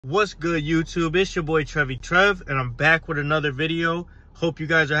What's good, YouTube? It's your boy Trev, and I'm back with another video. Hope you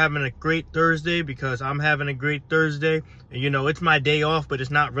guys are having a great Thursday, because I'm having a great Thursday. And you know, it's my day off, but it's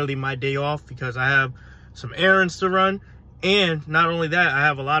not really my day off because I have some errands to run. And not only that, I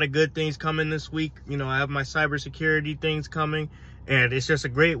have a lot of good things coming this week. You know, I have my cybersecurity things coming, and it's just a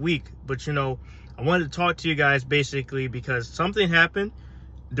great week. But you know, I wanted to talk to you guys basically because something happened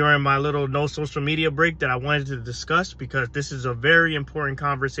during my little no social media break that I wanted to discuss, because this is a very important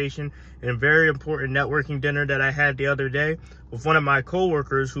conversation and a very important networking dinner that I had the other day with one of my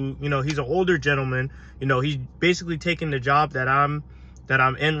coworkers who, you know, he's an older gentleman. You know, he's basically taking the job that I'm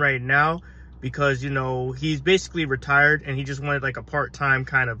in right now, because, you know, he's basically retired and he just wanted like a part-time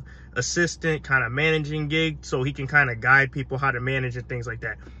kind of assistant, kind of managing gig, so he can kind of guide people how to manage and things like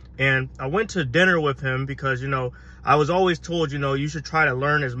that. And I went to dinner with him because, you know, I was always told, you know, you should try to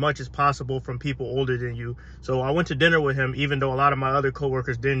learn as much as possible from people older than you. So I went to dinner with him, even though a lot of my other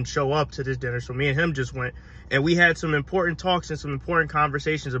coworkers didn't show up to this dinner. So me and him just went, and we had some important talks and some important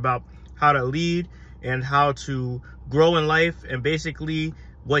conversations about how to lead and how to grow in life, and basically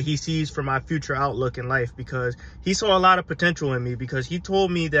what he sees for my future outlook in life, because he saw a lot of potential in me. Because he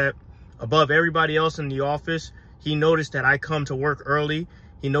told me that above everybody else in the office, he noticed that I come to work early.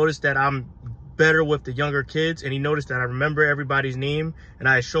 He noticed that I'm better with the younger kids, and he noticed that I remember everybody's name and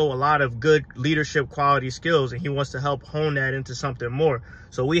I show a lot of good leadership quality skills, and he wants to help hone that into something more.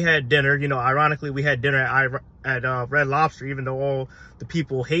 So we had dinner. You know, ironically, we had dinner at Red Lobster, even though all the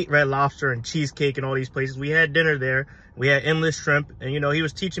people hate Red Lobster and cheesecake and all these places. We had dinner there. We had endless shrimp, and you know, he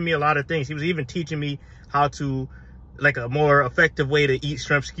was teaching me a lot of things. He was even teaching me how to, like, a more effective way to eat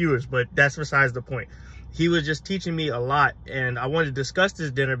shrimp skewers, but that's besides the point. He was just teaching me a lot, and I wanted to discuss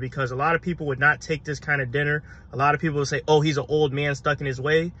this dinner because a lot of people would not take this kind of dinner. A lot of people would say, oh, he's an old man stuck in his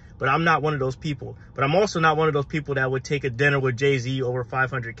way, but I'm not one of those people. But I'm also not one of those people that would take a dinner with Jay-Z over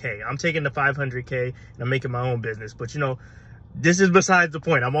 500K. I'm taking the 500K and I'm making my own business. But you know, this is besides the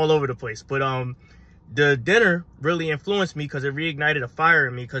point. I'm all over the place. But the dinner really influenced me because it reignited a fire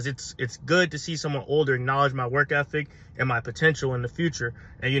in me, because it's good to see someone older acknowledge my work ethic and my potential in the future.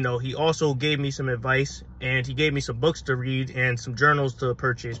 And you know, he also gave me some advice, and he gave me some books to read and some journals to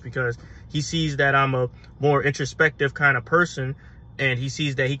purchase, because he sees that I'm a more introspective kind of person, and he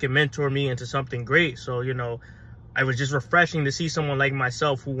sees that he can mentor me into something great. So you know, it was just refreshing to see someone like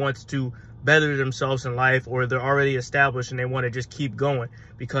myself who wants to better themselves in life, or they're already established and they want to just keep going.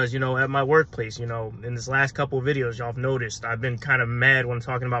 Because, you know, at my workplace, you know, in this last couple of videos, y'all have noticed I've been kind of mad when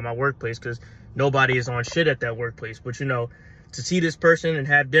talking about my workplace, because nobody is on shit at that workplace. But, you know, to see this person and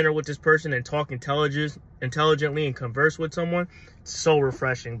have dinner with this person and talk intelligently and converse with someone, it's so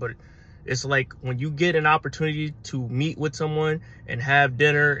refreshing. But it's like when you get an opportunity to meet with someone and have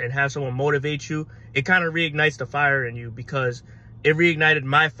dinner and have someone motivate you, it kind of reignites the fire in you, because it reignited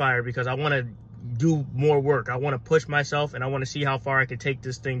my fire, because I want to do more work. I want to push myself, and I want to see how far I can take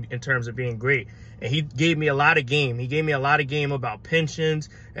this thing in terms of being great. And he gave me a lot of game. He gave me a lot of game about pensions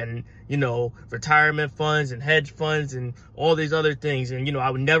and, you know, retirement funds and hedge funds and all these other things. And, you know,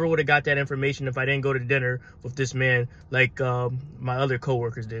 I never would have got that information if I didn't go to dinner with this man like my other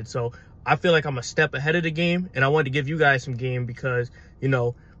coworkers did. So I feel like I'm a step ahead of the game, and I wanted to give you guys some game because, you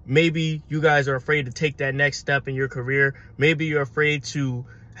know, maybe you guys are afraid to take that next step in your career. Maybe you're afraid to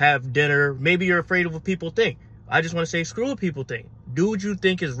have dinner. Maybe you're afraid of what people think. I just want to say, screw what people think. Do what you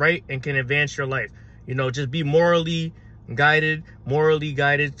think is right and can advance your life. You know, just be morally guided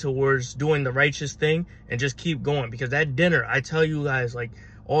towards doing the righteous thing, and just keep going. Because that dinner, I tell you guys, like,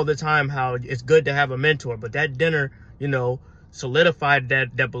 all the time how it's good to have a mentor. But that dinner, you know, solidified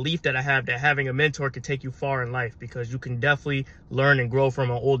that belief that I have, that having a mentor can take you far in life, because you can definitely learn and grow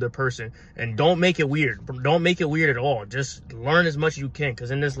from an older person. And don't make it weird. Don't make it weird at all. Just learn as much as you can,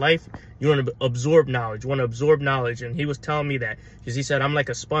 because in this life, you want to absorb knowledge. You want to absorb knowledge. And he was telling me that, because he said, I'm like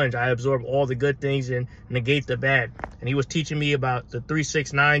a sponge. I absorb all the good things and negate the bad. And he was teaching me about the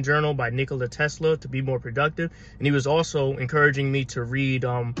 369 journal by Nikola Tesla to be more productive. And he was also encouraging me to read,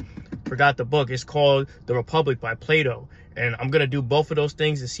 forgot the book. It's called The Republic by Plato. And I'm going to do both of those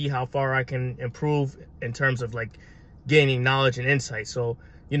things to see how far I can improve in terms of, like, gaining knowledge and insight. So,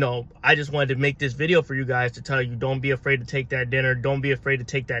 you know, I just wanted to make this video for you guys to tell you, don't be afraid to take that dinner. Don't be afraid to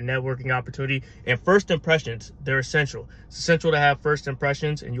take that networking opportunity. And first impressions, they're essential. It's essential to have first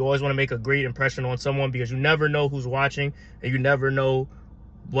impressions, and you always want to make a great impression on someone, because you never know who's watching, and you never know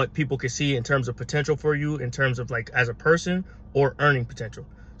what people can see in terms of potential for you, in terms of, like, as a person or earning potential.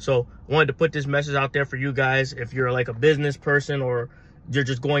 So I wanted to put this message out there for you guys. If you're like a business person, or you're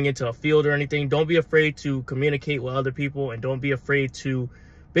just going into a field or anything, don't be afraid to communicate with other people, and don't be afraid to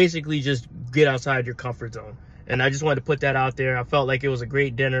basically just get outside your comfort zone. And I just wanted to put that out there. I felt like it was a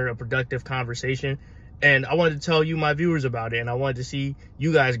great dinner, a productive conversation. And I wanted to tell you, my viewers, about it. And I wanted to see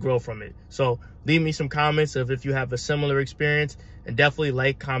you guys grow from it. So leave me some comments of if you have a similar experience. And definitely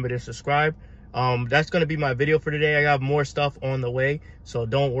like, comment, and subscribe. That's going to be my video for today. I got more stuff on the way, so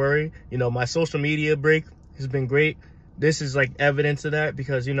don't worry. You know, my social media break has been great. This is like evidence of that,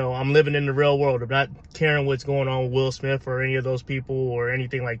 because, you know, I'm living in the real world. I'm not caring what's going on with Will Smith or any of those people or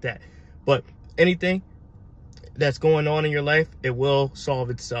anything like that. But anything that's going on in your life, it will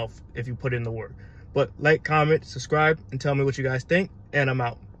solve itself if you put in the work. But like, comment, subscribe, and tell me what you guys think, and I'm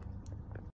out.